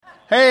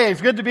Hey,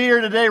 it's good to be here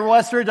today,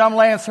 Westridge. I'm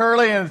Lance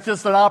Hurley, and it's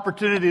just an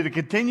opportunity to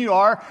continue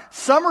our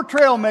summer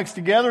trail mix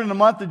together in the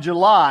month of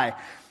July.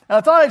 And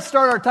I thought I'd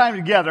start our time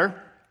together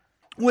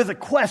with a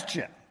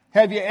question.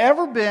 Have you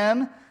ever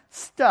been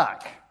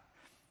stuck?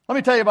 Let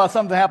me tell you about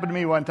something that happened to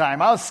me one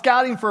time. I was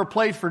scouting for a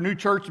place for a new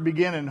church to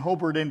begin in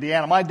Hobart,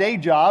 Indiana. My day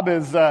job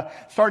is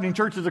starting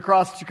churches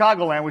across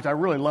Chicagoland, which I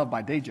really love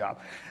my day job.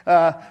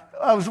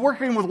 I was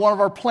working with one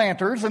of our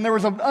planters, and there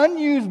was an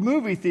unused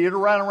movie theater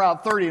right on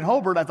Route 30 in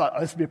Hobart. I thought,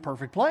 this would be a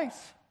perfect place.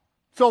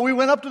 So we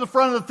went up to the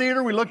front of the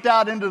theater. We looked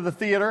out into the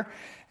theater,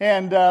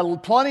 and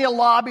plenty of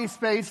lobby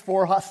space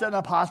for setting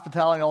up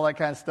hospitality and all that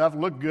kind of stuff.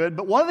 Looked good.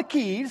 But one of the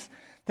keys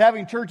to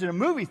having church in a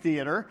movie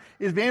theater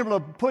is being able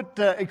to put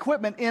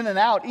equipment in and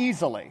out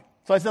easily.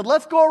 So I said,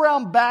 let's go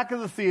around back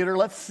of the theater.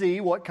 Let's see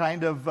what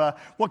kind of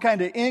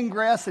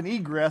ingress and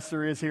egress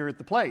there is here at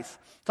the place.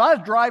 So I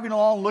was driving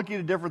along, looking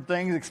at different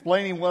things,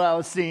 explaining what I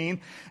was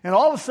seeing, and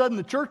all of a sudden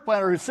the church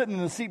planter who's sitting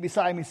in the seat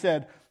beside me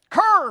said,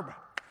 "Curb!"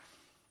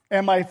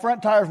 And my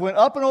front tires went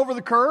up and over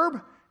the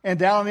curb and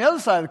down on the other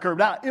side of the curb.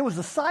 Now, it was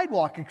a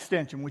sidewalk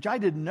extension, which I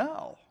didn't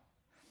know.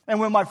 And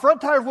when my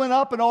front tires went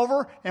up and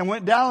over and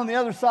went down on the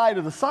other side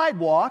of the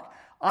sidewalk,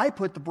 I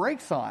put the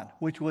brakes on,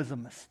 which was a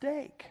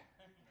mistake.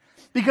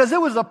 Because it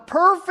was a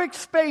perfect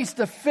space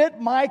to fit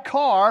my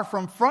car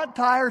from front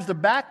tires to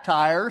back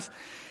tires.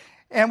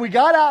 And we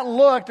got out and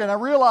looked, and I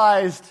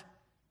realized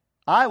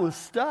I was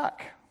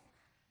stuck.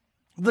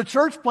 The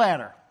church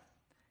planter,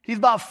 he's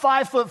about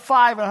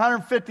 5'5" and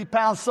 150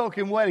 pounds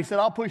soaking wet. He said,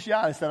 "I'll push you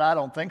out." I said, "I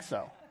don't think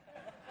so."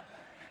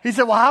 He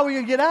said, "Well, how are we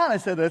going to get out?" I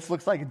said, "This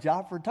looks like a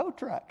job for a tow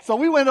truck." So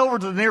we went over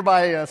to the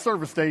nearby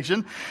service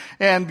station,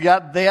 and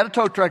they had a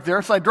tow truck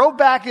there. So I drove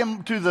back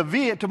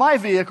to my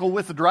vehicle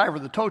with the driver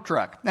of the tow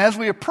truck. And as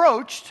we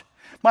approached,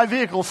 my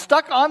vehicle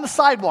stuck on the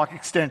sidewalk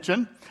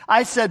extension.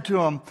 I said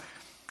to him,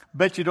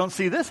 "Bet you don't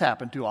see this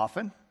happen too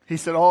often." He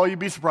said, "Oh, you'd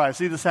be surprised. I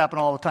see this happen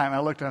all the time." And I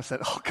looked at him and said,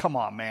 "Oh, come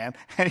on, man."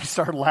 And he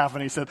started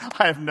laughing. He said,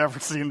 "I have never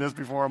seen this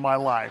before in my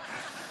life."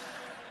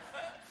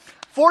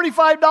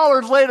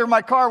 $45 later,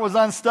 my car was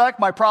unstuck,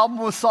 my problem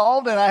was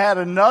solved, and I had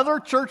another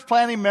church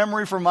planting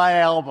memory for my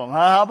album.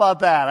 How about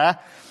that,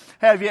 huh?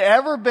 Have you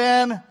ever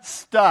been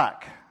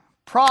stuck?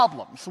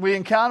 Problems. We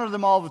encounter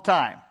them all the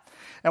time.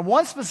 And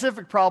one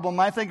specific problem,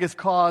 I think, has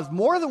caused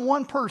more than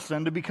one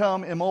person to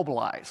become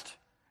immobilized.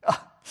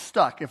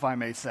 Stuck, if I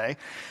may say.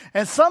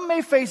 And some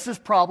may face this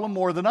problem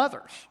more than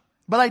others.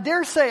 But I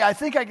dare say, I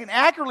think I can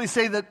accurately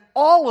say that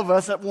all of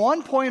us at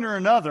one point or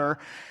another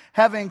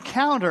have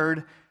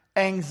encountered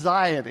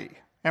anxiety.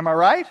 Am I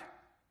right?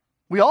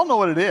 We all know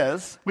what it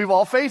is. We've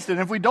all faced it.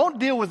 And if we don't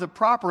deal with it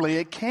properly,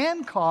 it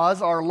can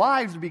cause our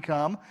lives to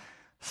become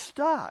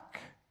stuck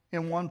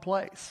in one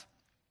place.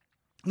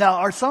 Now,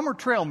 our summer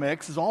trail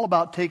mix is all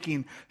about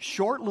taking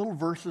short little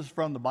verses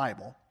from the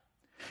Bible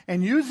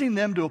and using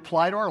them to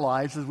apply to our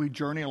lives as we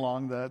journey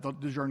along the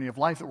journey of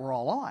life that we're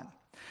all on.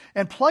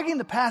 And plugging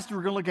the passage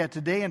we're going to look at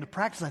today into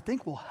practice, I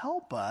think, will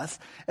help us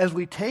as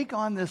we take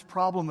on this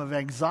problem of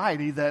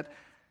anxiety that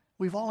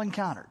we've all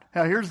encountered.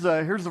 Now, here's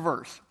the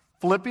verse.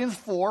 Philippians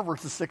 4,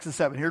 verses 6 and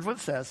 7. Here's what it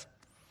says.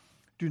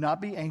 "Do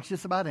not be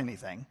anxious about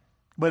anything,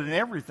 but in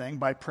everything,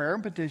 by prayer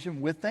and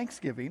petition, with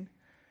thanksgiving,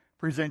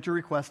 present your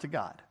request to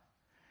God.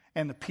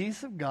 And the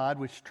peace of God,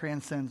 which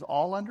transcends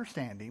all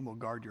understanding, will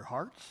guard your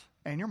hearts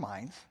and your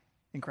minds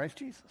in Christ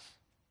Jesus."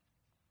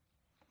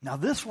 Now,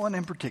 this one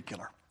in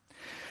particular,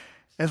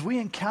 as we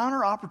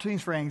encounter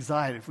opportunities for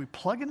anxiety, if we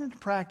plug it into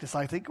practice,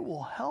 I think it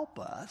will help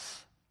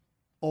us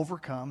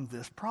overcome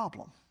this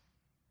problem.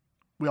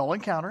 We all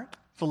encounter it,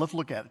 so let's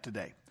look at it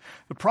today.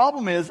 The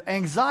problem is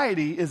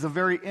anxiety is a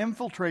very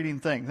infiltrating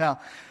thing. Now,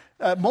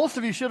 most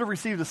of you should have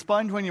received a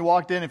sponge when you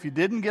walked in. If you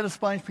didn't get a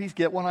sponge piece,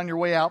 get one on your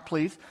way out,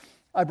 please.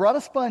 I brought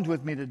a sponge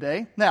with me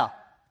today. Now,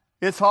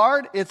 it's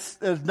hard.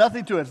 There's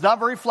nothing to it. It's not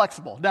very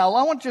flexible. Now,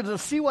 I want you to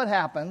see what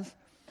happens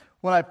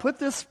when I put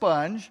this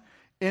sponge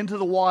into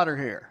the water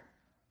here.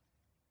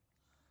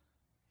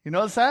 You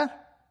notice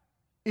that?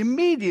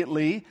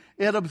 Immediately,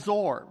 it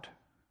absorbed.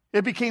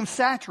 It became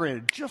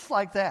saturated, just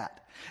like that.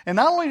 And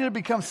not only did it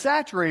become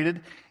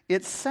saturated,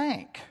 it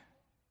sank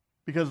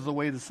because of the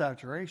weight of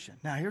saturation.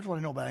 Now, here's what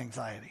I know about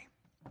anxiety.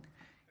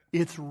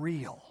 It's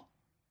real.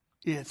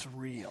 It's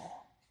real.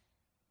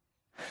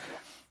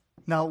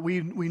 Now,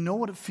 we know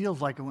what it feels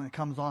like when it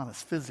comes on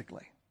us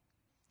physically.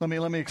 Let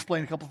me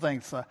explain a couple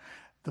things.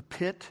 The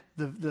pit,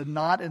 the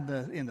knot in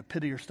the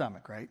pit of your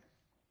stomach, right?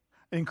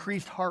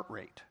 Increased heart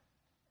rate.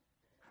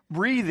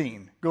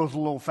 Breathing goes a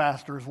little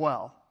faster as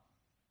well.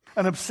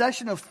 An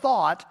obsession of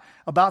thought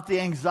about the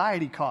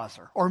anxiety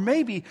causer. Or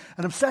maybe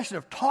an obsession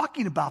of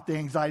talking about the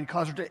anxiety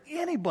causer to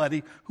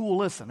anybody who will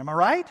listen. Am I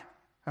right?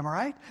 Am I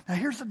right? Now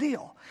here's the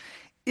deal.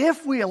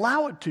 If we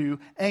allow it to,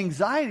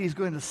 anxiety is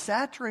going to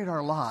saturate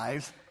our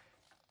lives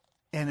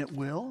and it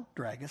will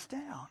drag us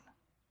down.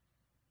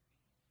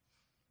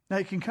 Now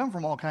it can come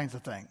from all kinds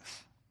of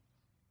things.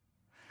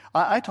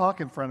 I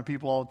talk in front of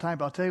people all the time,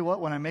 but I'll tell you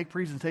what, when I make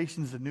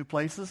presentations in new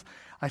places,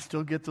 I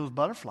still get those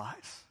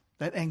butterflies.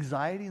 That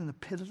anxiety in the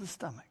pit of the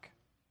stomach.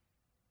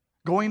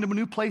 going to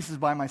new places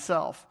by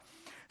myself,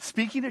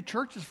 speaking at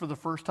churches for the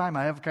first time.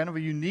 I have kind of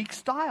a unique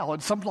style,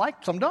 and some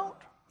like, some don't,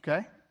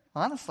 okay,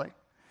 honestly.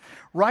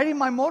 Riding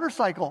my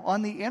motorcycle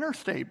on the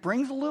interstate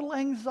brings a little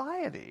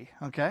anxiety,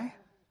 okay?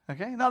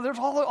 Now, there's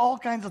all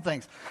kinds of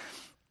things.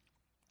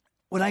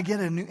 When I get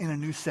in a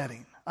new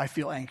setting, I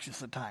feel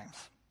anxious at times.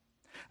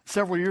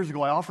 Several years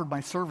ago, I offered my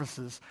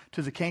services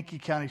to the Kankakee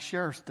County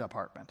Sheriff's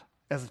Department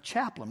as a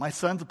chaplain. My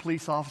son's a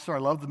police officer. I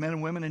love the men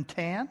and women in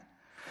tan.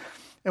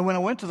 And when I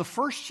went to the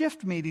first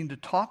shift meeting to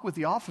talk with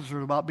the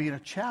officers about being a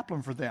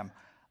chaplain for them,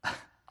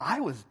 I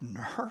was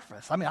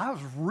nervous. I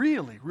was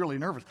really, really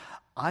nervous.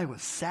 I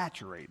was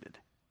saturated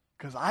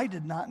because I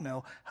did not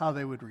know how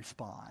they would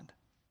respond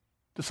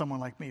to someone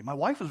like me. My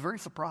wife was very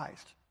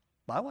surprised,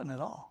 but I wasn't at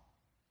all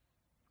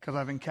because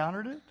I've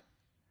encountered it,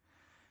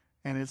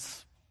 and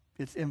it's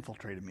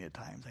infiltrated me at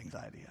times,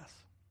 anxiety, yes.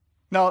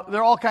 Now,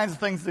 there are all kinds of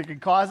things that can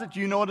cause it.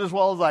 You know it as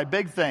well as I,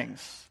 big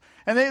things.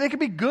 And they can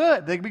be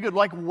good. They can be good,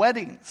 like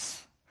weddings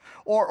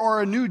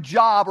or a new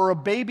job or a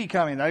baby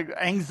coming.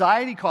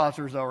 Anxiety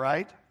causers, though,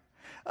 right?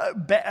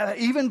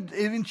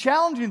 Even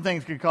challenging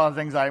things can cause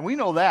anxiety. We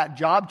know that.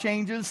 Job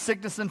changes,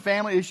 sickness in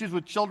family, issues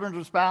with children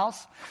or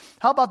spouse.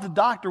 How about the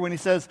doctor when he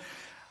says,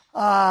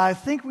 I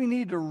think we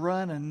need to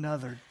run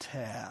another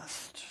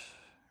test,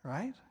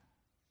 right?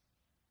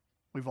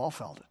 We've all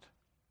felt it.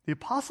 The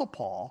Apostle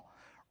Paul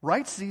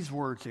writes these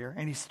words here,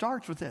 and he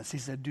starts with this. He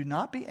said, do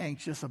not be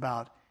anxious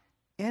about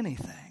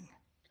anything.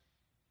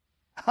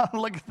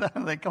 Look at that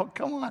and think, oh,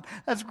 come on.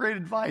 That's great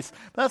advice.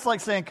 That's like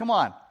saying, come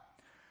on.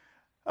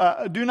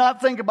 Do not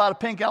think about a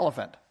pink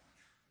elephant.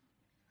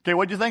 Okay,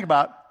 what'd you think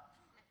about?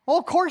 Well,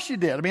 of course you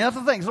did. That's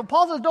the thing. So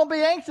Paul says, don't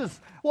be anxious.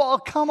 Well,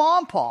 come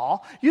on,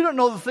 Paul. You don't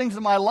know the things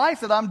in my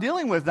life that I'm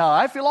dealing with now.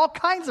 I feel all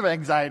kinds of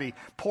anxiety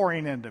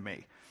pouring into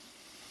me.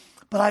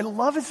 But I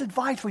love his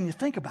advice when you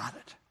think about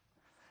it.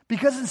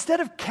 Because instead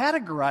of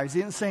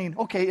categorizing and saying,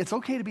 okay, it's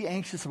okay to be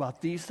anxious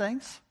about these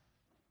things,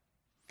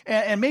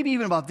 and maybe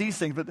even about these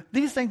things, but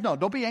these things, no,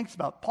 don't be anxious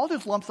about. Paul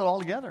just lumps it all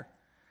together.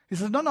 He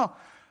says, no,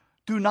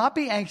 do not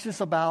be anxious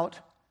about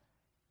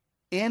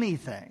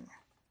anything.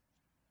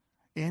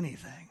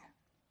 Anything.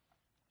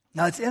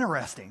 Now, it's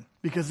interesting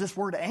because this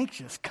word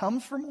anxious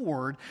comes from a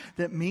word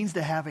that means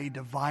to have a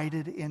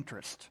divided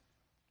interest.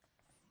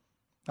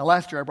 Now,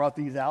 last year I brought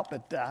these out,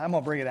 but I'm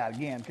going to bring it out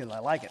again because I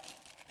like it.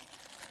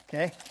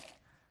 Okay,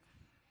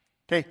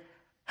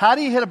 how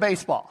do you hit a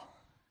baseball?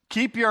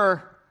 Keep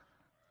your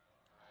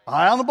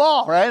eye on the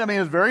ball, right?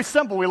 It's very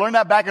simple. We learned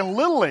that back in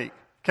Little League.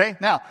 Okay,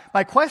 now,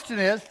 my question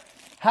is,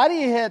 how do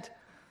you hit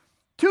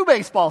two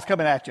baseballs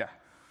coming at you?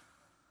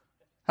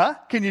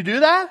 Can you do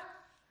that?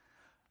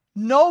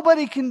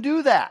 Nobody can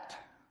do that.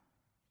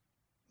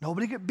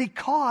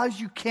 Because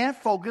you can't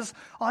focus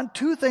on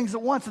two things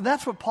at once. And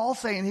that's what Paul's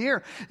saying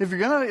here. If you're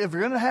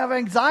gonna have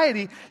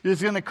anxiety,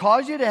 it's going to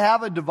cause you to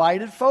have a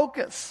divided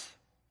focus.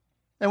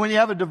 And when you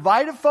have a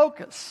divided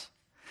focus,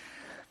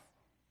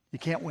 you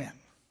can't win.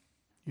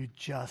 You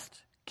just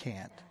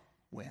can't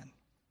win.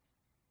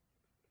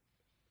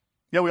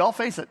 Yeah, we all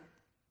face it.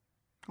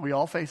 We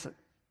all face it.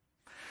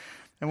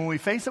 And when we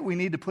face it, we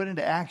need to put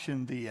into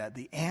action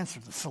the answer,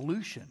 the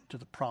solution to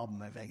the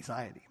problem of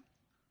anxiety.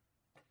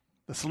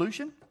 The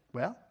solution?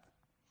 Well,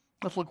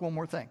 let's look one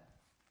more thing.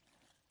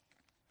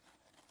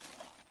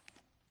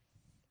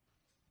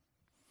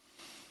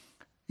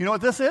 You know what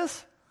this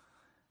is?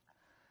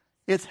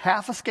 It's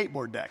half a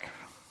skateboard deck.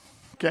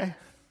 Okay?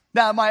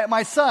 Now,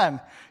 my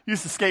son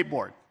used to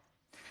skateboard.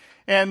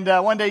 And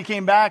one day he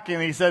came back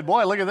and he said,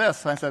 boy, look at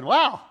this. I said,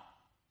 wow,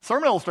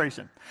 sermon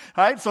illustration.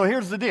 All right, so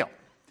here's the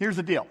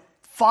deal.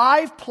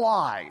 5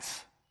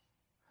 plies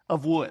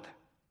of wood.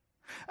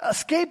 A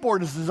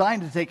skateboard is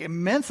designed to take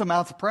immense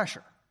amounts of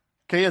pressure.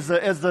 Okay, as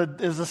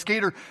the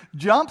skater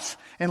jumps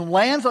and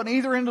lands on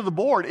either end of the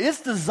board,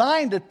 it's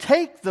designed to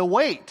take the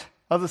weight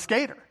of the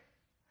skater.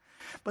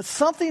 But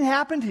something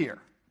happened here.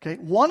 Okay,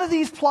 one of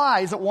these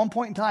plies at one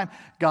point in time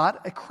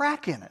got a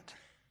crack in it.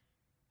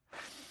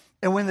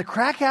 And when the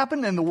crack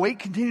happened and the weight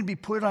continued to be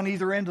put on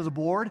either end of the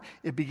board,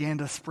 it began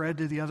to spread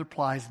to the other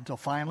plies until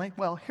finally,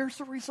 well, here's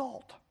the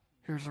result.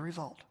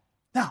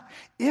 Now,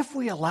 if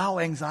we allow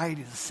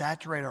anxiety to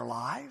saturate our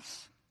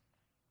lives,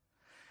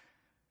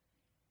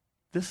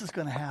 this is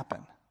going to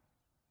happen.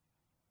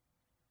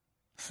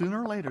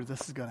 Sooner or later,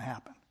 this is going to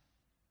happen.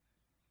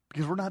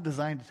 Because we're not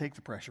designed to take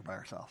the pressure by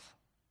ourselves.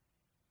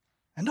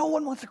 And no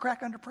one wants to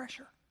crack under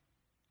pressure.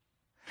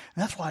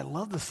 And that's why I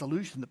love the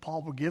solution that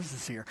Paul gives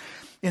us here.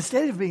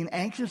 Instead of being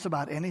anxious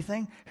about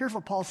anything, here's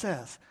what Paul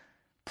says.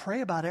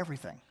 Pray about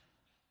everything.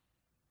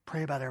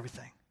 Pray about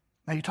everything.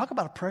 Now, you talk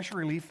about a pressure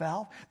relief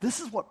valve. This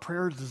is what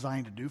prayer is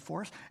designed to do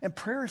for us. And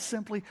prayer is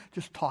simply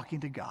just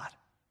talking to God.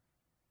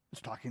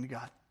 Just talking to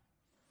God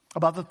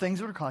about the things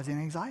that are causing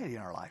anxiety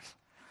in our lives.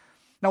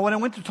 Now, when I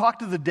went to talk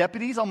to the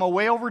deputies on my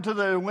way over to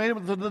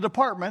the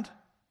department,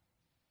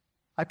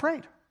 I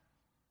prayed.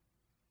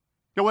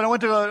 When I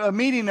went to a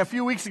meeting a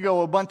few weeks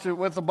ago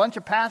with a bunch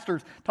of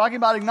pastors talking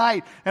about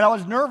Ignite, and I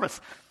was nervous,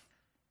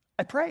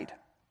 I prayed.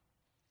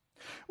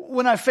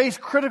 When I face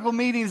critical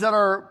meetings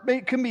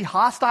that can be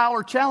hostile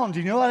or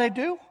challenging, you know what I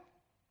do?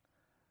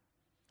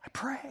 I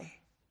pray.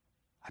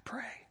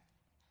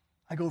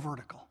 I go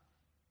vertical.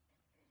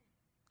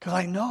 Because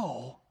I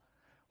know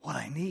what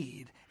I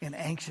need in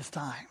anxious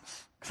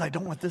times. Because I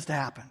don't want this to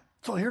happen.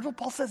 So here's what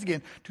Paul says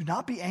again. Do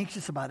not be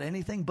anxious about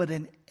anything, but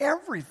in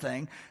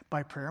everything,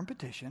 by prayer and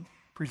petition,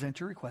 present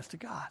your request to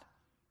God.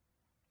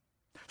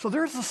 So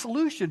there's a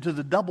solution to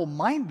the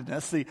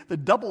double-mindedness, the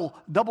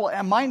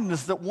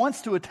double-mindedness that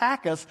wants to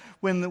attack us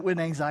when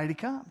anxiety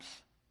comes.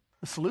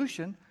 The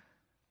solution,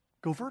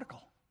 go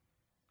vertical.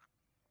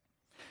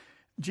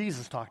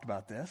 Jesus talked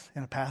about this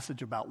in a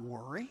passage about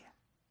worry.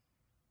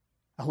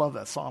 I love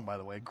that song, by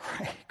the way.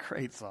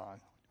 Great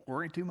song.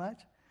 Worry too much?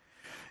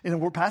 In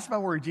a passage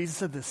about worry, Jesus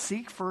said to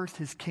seek first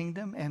his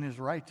kingdom and his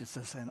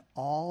righteousness, and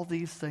all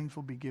these things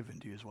will be given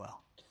to you as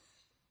well.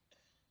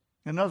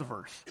 Another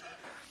verse.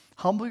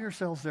 Humble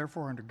yourselves,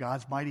 therefore, under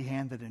God's mighty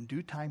hand, that in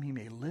due time he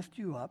may lift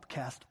you up.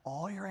 Cast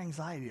all your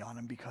anxiety on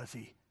him because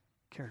he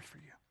cares for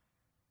you.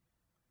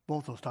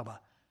 Both those talk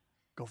about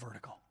go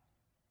vertical.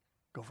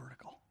 Go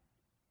vertical.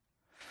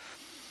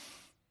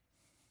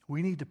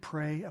 We need to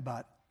pray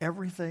about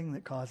everything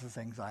that causes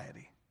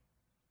anxiety.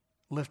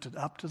 Lift it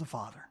up to the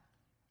Father.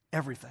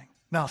 Everything.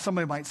 Now,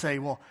 somebody might say,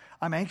 well,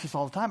 I'm anxious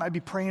all the time. I'd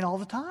be praying all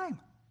the time.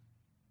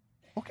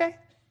 Okay.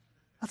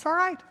 That's all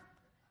right.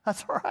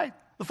 That's all right.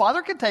 The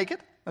Father can take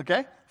it.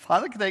 Okay?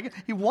 Father can take it.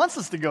 He wants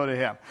us to go to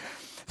him.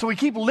 So we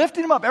keep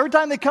lifting him up. Every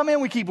time they come in,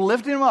 we keep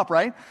lifting him up,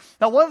 right?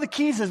 Now, one of the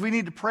keys is we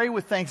need to pray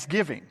with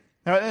thanksgiving.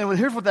 Now, and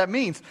here's what that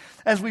means.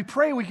 As we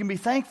pray, we can be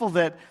thankful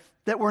that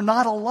we're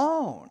not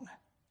alone.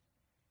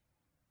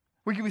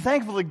 We can be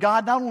thankful that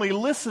God not only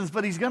listens,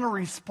 but he's going to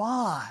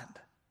respond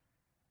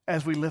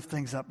as we lift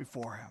things up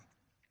before him.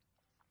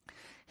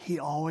 He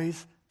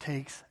always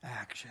takes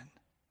action.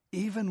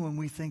 Even when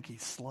we think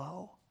he's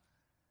slow,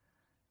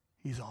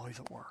 he's always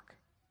at work.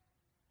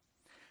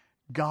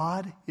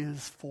 God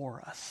is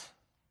for us.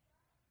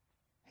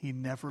 He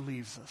never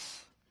leaves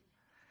us.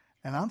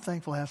 And I'm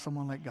thankful to have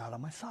someone like God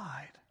on my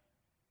side.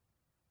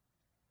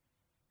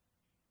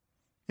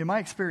 In my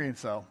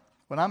experience, though,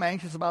 when I'm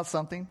anxious about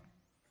something,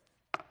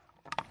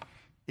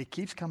 it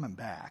keeps coming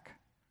back.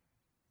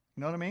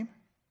 You know what I mean?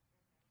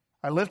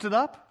 I lift it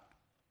up,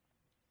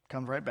 it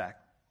comes right back.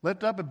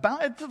 Lift it up,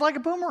 it's like a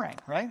boomerang,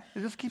 right?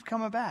 It just keeps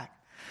coming back.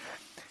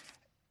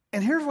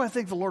 And here's what I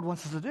think the Lord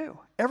wants us to do.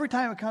 Every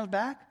time it comes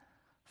back,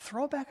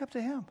 throw it back up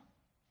to him.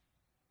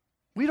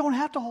 We don't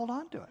have to hold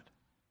on to it.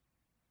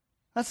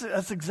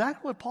 That's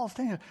exactly what Paul's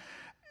saying.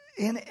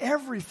 In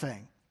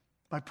everything,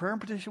 by prayer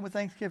and petition with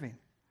thanksgiving,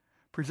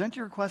 present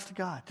your request to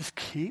God. Just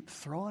keep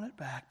throwing it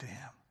back to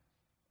him.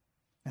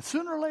 And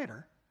sooner or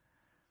later,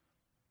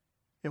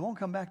 it won't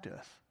come back to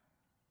us.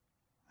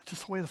 It's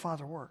just the way the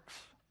Father works.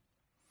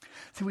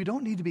 See, we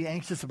don't need to be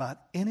anxious about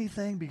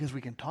anything because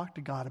we can talk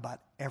to God about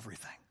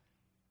everything.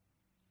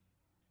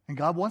 And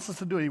God wants us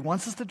to do it. He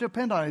wants us to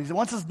depend on it. He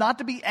wants us not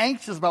to be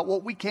anxious about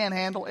what we can't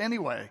handle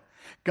anyway.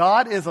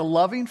 God is a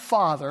loving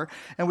Father,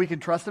 and we can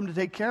trust him to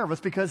take care of us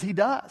because he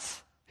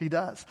does. He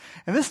does.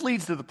 And this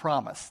leads to the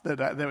promise that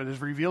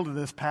is revealed in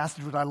this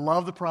passage, which I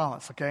love the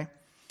promise, okay?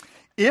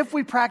 If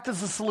we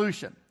practice the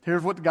solution,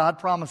 here's what God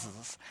promises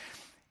us.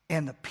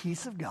 And the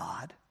peace of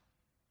God,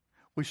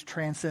 which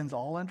transcends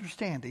all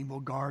understanding, will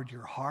guard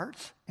your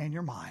hearts and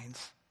your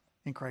minds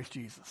in Christ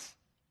Jesus.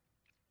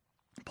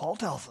 Paul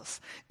tells us,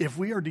 if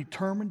we are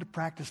determined to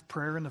practice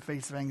prayer in the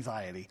face of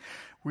anxiety,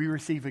 we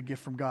receive a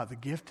gift from God. The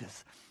gift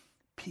is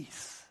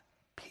peace.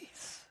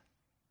 Peace.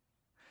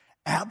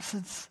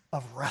 Absence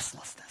of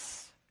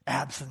restlessness.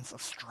 Absence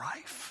of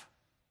strife.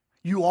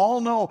 You all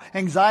know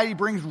anxiety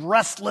brings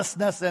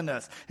restlessness in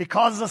us. It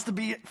causes us to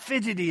be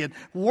fidgety and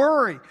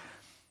worry.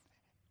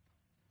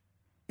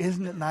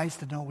 Isn't it nice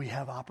to know we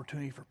have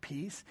opportunity for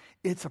peace?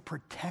 It's a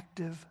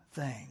protective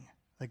thing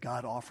that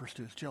God offers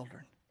to his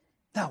children.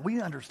 Now,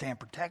 we understand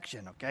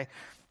protection, okay?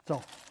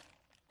 So,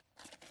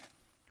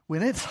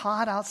 when it's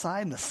hot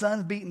outside and the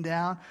sun's beating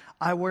down,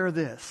 I wear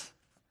this.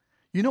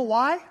 You know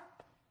why?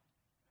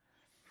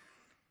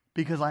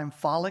 Because I'm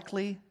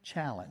follically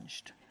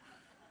challenged.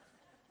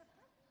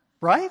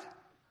 Right?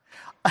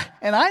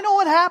 And I know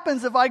what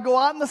happens if I go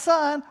out in the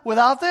sun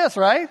without this,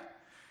 right?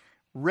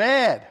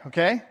 Red,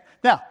 okay?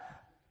 Now,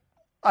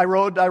 I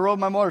rode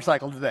my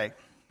motorcycle today,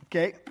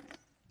 okay?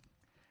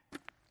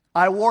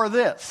 I wore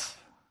this.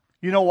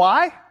 You know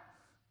why?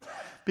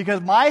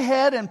 Because my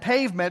head and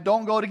pavement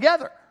don't go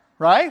together,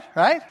 right?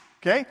 Right?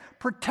 Okay?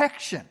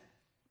 Protection.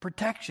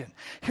 Protection.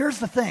 Here's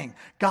the thing.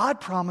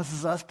 God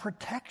promises us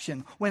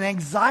protection. When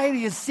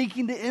anxiety is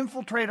seeking to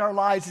infiltrate our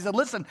lives, he said,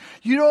 listen,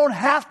 you don't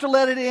have to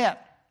let it in.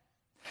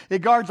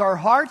 It guards our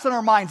hearts and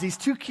our minds, these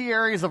two key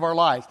areas of our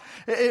lives.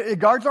 It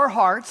guards our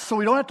hearts so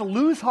we don't have to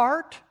lose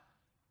heart.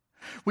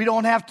 We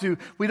don't have to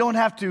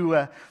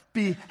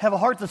have a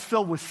heart that's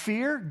filled with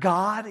fear.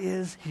 God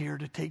is here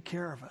to take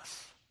care of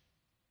us.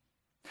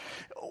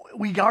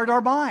 We guard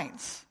our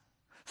minds.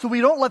 So we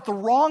don't let the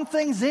wrong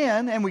things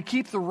in and we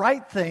keep the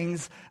right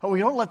things. Or we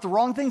don't let the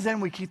wrong things in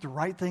and we keep the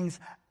right things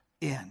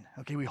in.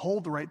 Okay, we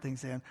hold the right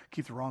things in,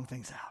 keep the wrong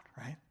things out,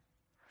 right?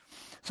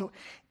 So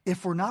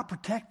if we're not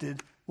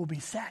protected, we'll be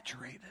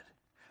saturated.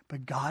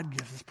 But God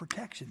gives us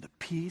protection. The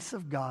peace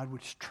of God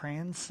which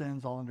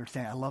transcends all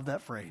understanding. I love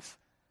that phrase.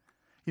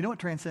 You know what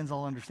transcends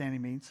all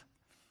understanding means?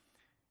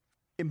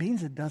 It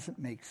means it doesn't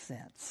make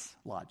sense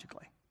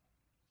logically.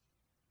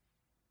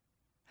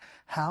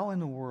 How in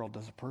the world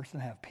does a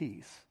person have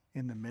peace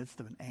in the midst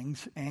of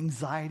an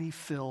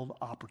anxiety-filled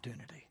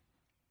opportunity?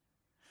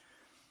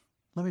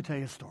 Let me tell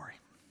you a story.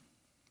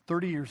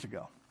 30 years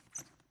ago,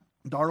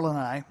 Darla and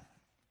I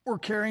were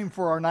caring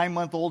for our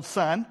 9-month-old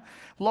son,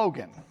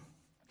 Logan.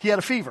 He had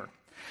a fever.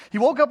 He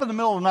woke up in the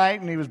middle of the night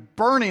and he was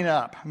burning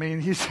up. He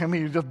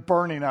was just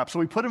burning up. So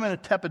we put him in a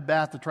tepid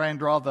bath to try and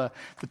draw the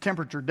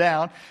temperature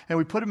down, and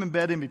we put him in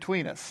bed in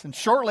between us. And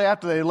shortly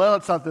after, they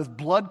let out this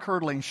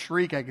blood-curdling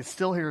shriek. I can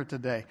still hear it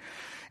today.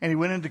 And he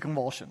went into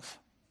convulsions.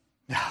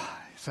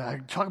 So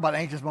I talk about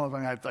anxious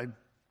moments. I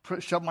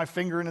shoved my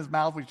finger in his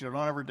mouth, which I don't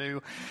ever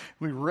do.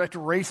 We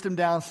raced him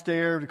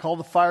downstairs. We called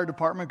the fire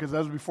department because that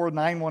was before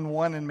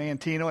 911 in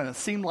Manteno, and it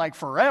seemed like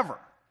forever.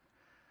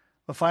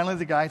 But finally,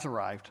 the guys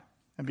arrived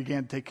and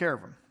began to take care of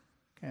him.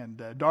 And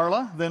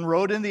Darla then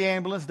rode in the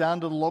ambulance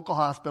down to the local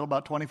hospital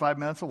about 25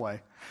 minutes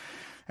away.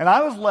 And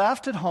I was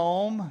left at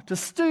home to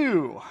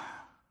stew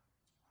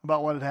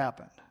about what had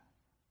happened.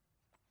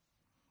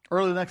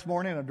 Early the next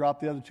morning, I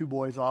dropped the other 2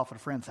 boys off at a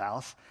friend's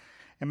house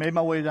and made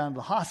my way down to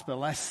the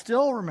hospital. And I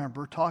still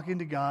remember talking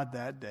to God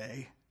that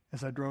day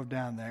as I drove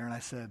down there, and I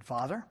said,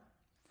 Father,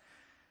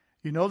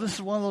 you know this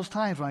is one of those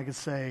times when I could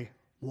say,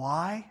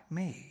 why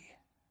me?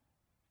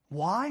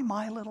 Why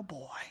my little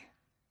boy?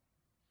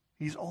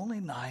 He's only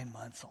 9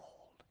 months old.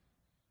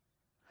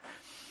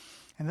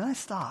 And then I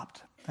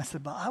stopped. I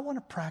said, but I want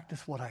to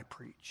practice what I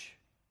preach,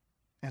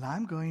 and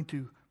I'm going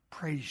to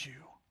praise you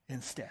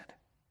instead.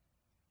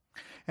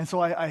 And so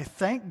I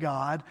thank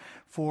God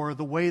for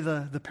the way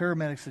the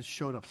paramedics had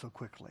showed up so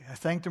quickly. I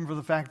thanked him for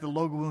the fact that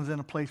Logan was in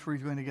a place where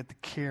he's going to get the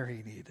care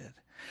he needed.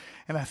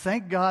 And I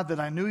thank God that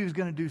I knew he was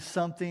going to do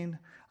something.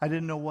 I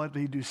didn't know what,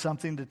 but he'd do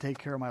something to take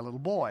care of my little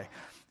boy.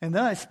 And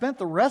then I spent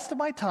the rest of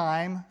my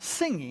time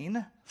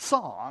singing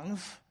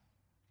songs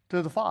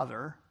to the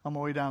Father on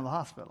my way down to the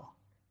hospital.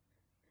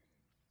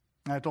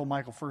 And I told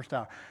Michael first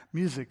hour,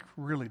 music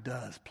really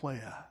does play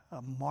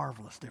a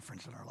marvelous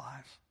difference in our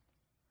lives.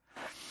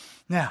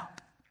 Now,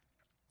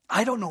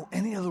 I don't know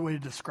any other way to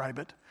describe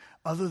it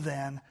other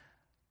than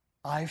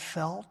I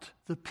felt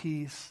the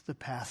peace that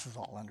passes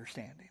all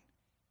understanding.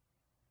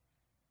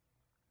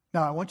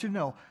 Now, I want you to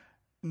know,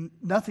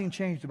 nothing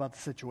changed about the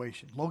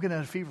situation. Logan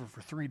had a fever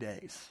for 3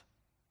 days.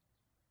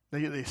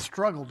 They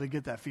struggled to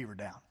get that fever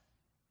down.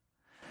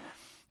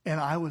 And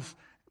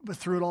but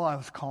through it all, I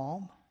was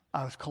calm.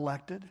 I was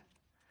collected.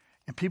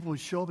 And people would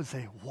show up and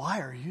say,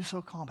 why are you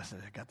so calm? I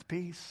said, I got the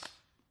peace.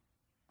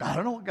 I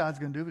don't know what God's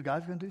going to do, but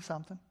God's going to do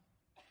something.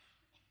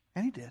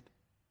 And he did.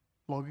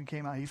 Logan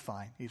came out. He's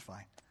fine. He's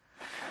fine.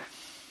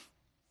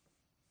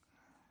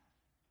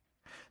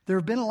 There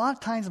have been a lot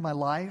of times in my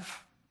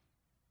life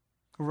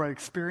where I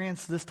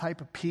experienced this type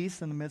of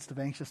peace in the midst of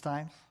anxious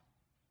times.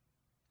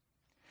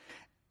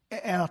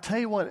 And I'll tell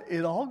you what,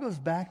 it all goes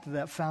back to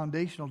that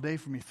foundational day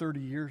for me 30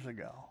 years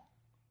ago.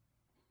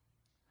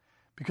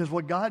 Because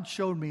what God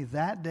showed me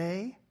that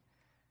day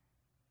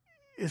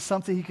is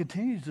something he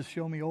continues to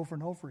show me over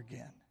and over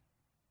again.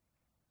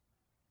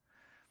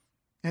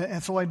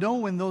 And so I know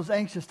when those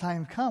anxious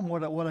times come,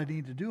 what I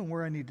need to do and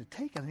where I need to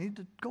take it. I need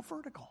to go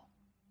vertical.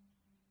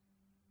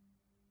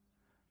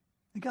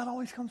 And God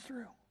always comes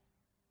through.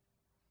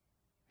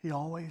 He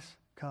always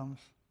comes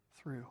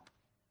through.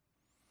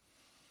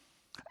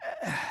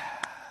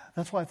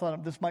 That's why I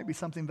thought this might be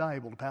something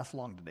valuable to pass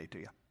along today to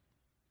you.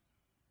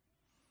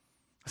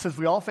 Since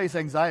we all face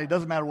anxiety, it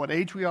doesn't matter what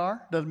age we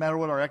are, doesn't matter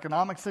what our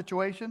economic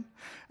situation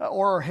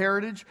or our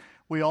heritage,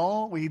 we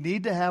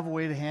need to have a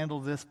way to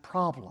handle this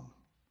problem.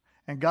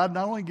 And God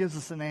not only gives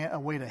us a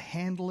way to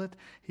handle it,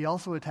 he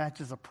also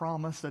attaches a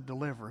promise that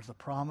delivers. The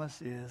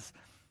promise is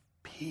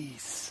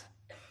peace.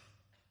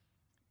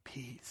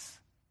 Peace.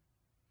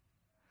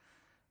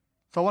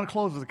 So I want to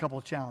close with a couple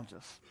of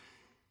challenges.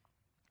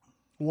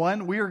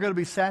 One, we are going to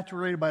be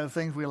saturated by the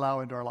things we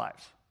allow into our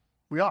lives.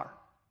 We are.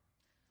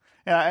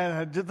 And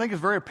I think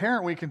it's very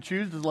apparent we can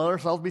choose to let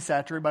ourselves be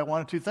saturated by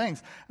one of 2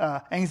 things,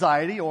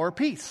 anxiety or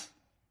peace.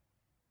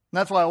 And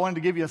that's why I wanted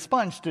to give you a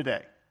sponge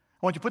today.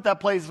 I want you to put that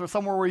place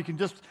somewhere where you can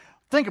just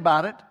think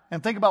about it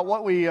and think about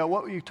what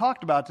we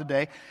talked about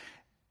today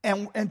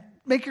and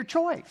make your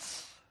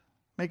choice.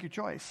 Make your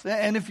choice.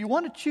 And if you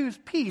want to choose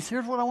peace,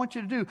 here's what I want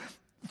you to do.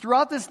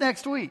 Throughout this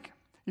next week,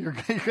 you're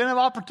going to have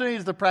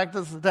opportunities to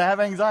practice to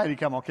have anxiety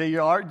come, okay?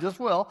 You just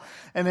will.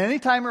 And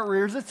anytime it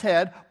rears its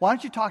head, why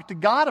don't you talk to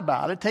God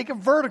about it? Take it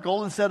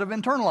vertical instead of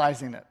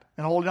internalizing it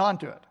and holding on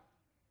to it.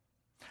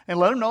 And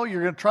let him know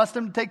you're going to trust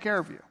him to take care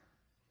of you.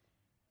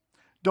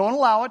 Don't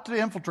allow it to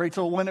infiltrate.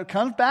 So when it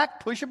comes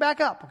back, push it back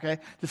up, okay?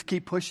 Just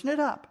keep pushing it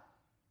up.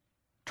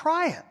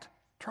 Try it.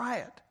 Try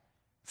it.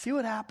 See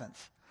what happens.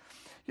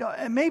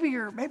 And maybe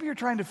you're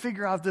trying to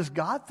figure out if this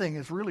God thing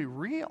is really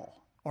real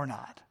or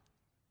not.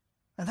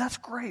 And that's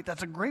great.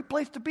 That's a great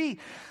place to be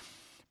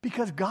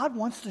because God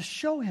wants to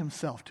show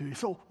himself to you.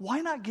 So why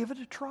not give it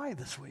a try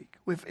this week?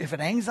 If an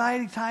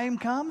anxiety time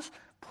comes,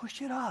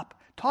 push it up.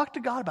 Talk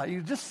to God about it.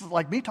 You just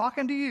like me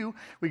talking to you,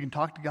 we can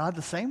talk to God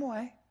the same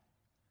way.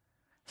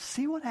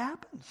 See what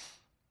happens.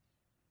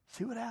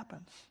 See what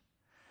happens.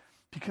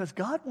 Because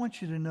God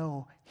wants you to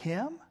know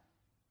him,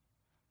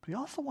 but he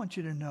also wants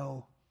you to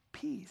know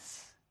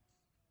peace.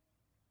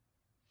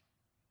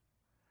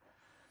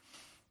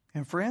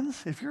 And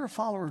friends, if you're a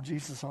follower of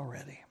Jesus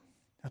already,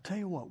 I'll tell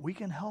you what, we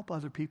can help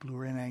other people who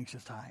are in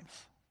anxious times.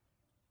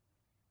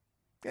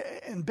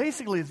 And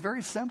basically, it's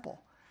very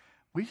simple.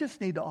 We just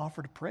need to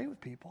offer to pray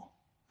with people.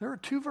 There are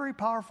two very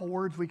powerful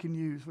words we can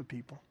use with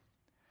people.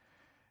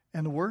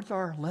 And the words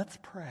are, let's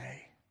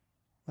pray.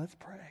 Let's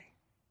pray.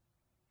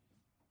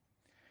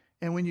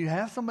 And when you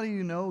have somebody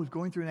you know who's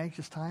going through an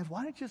anxious times,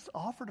 why don't you just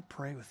offer to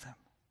pray with them?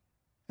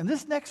 And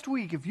this next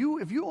week, if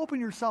you open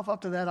yourself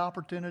up to that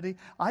opportunity,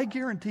 I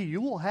guarantee you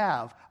will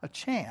have a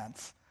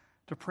chance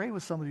to pray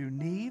with somebody who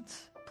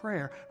needs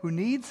prayer, who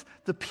needs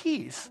the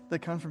peace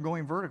that comes from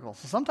going vertical.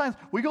 So sometimes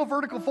we go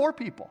vertical for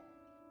people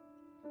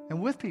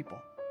and with people.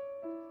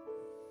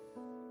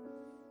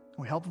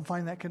 We help them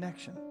find that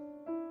connection.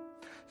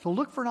 So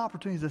look for an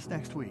opportunity this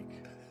next week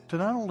to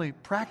not only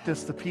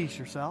practice the peace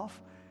yourself,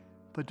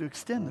 but to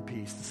extend the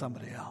peace to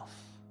somebody else.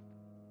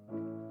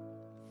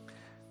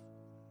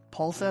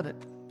 Paul said it.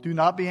 Do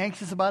not be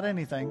anxious about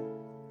anything,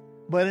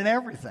 but in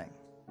everything,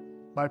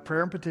 by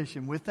prayer and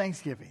petition, with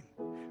thanksgiving,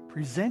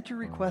 present your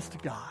request to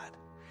God,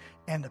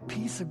 and the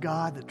peace of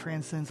God that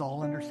transcends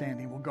all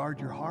understanding will guard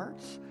your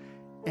hearts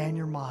and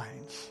your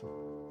minds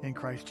in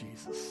Christ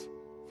Jesus.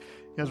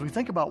 As we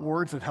think about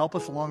words that help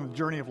us along the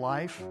journey of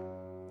life,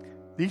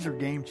 these are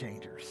game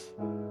changers.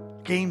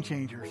 Game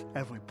changers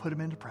as we put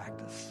them into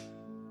practice.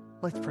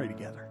 Let's pray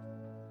together.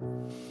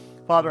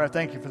 Father, I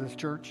thank you for this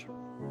church.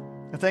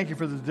 I thank you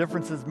for the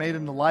differences made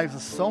in the lives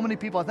of so many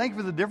people. I thank you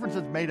for the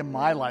differences made in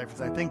my life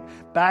as I think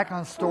back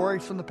on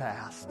stories from the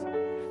past.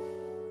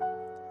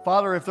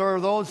 Father, if there are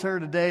those here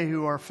today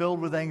who are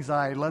filled with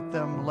anxiety, let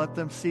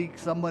them seek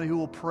somebody who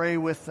will pray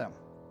with them.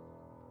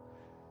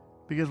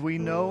 Because we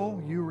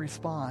know you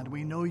respond.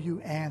 We know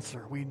you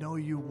answer. We know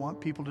you want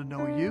people to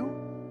know you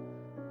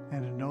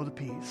and to know the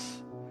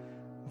peace.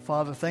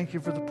 Father, thank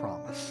you for the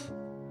promise.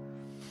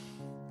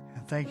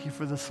 And thank you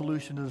for the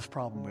solution to this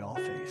problem we all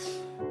face.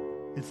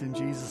 It's in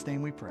Jesus'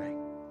 name we pray.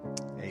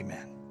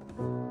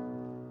 Amen.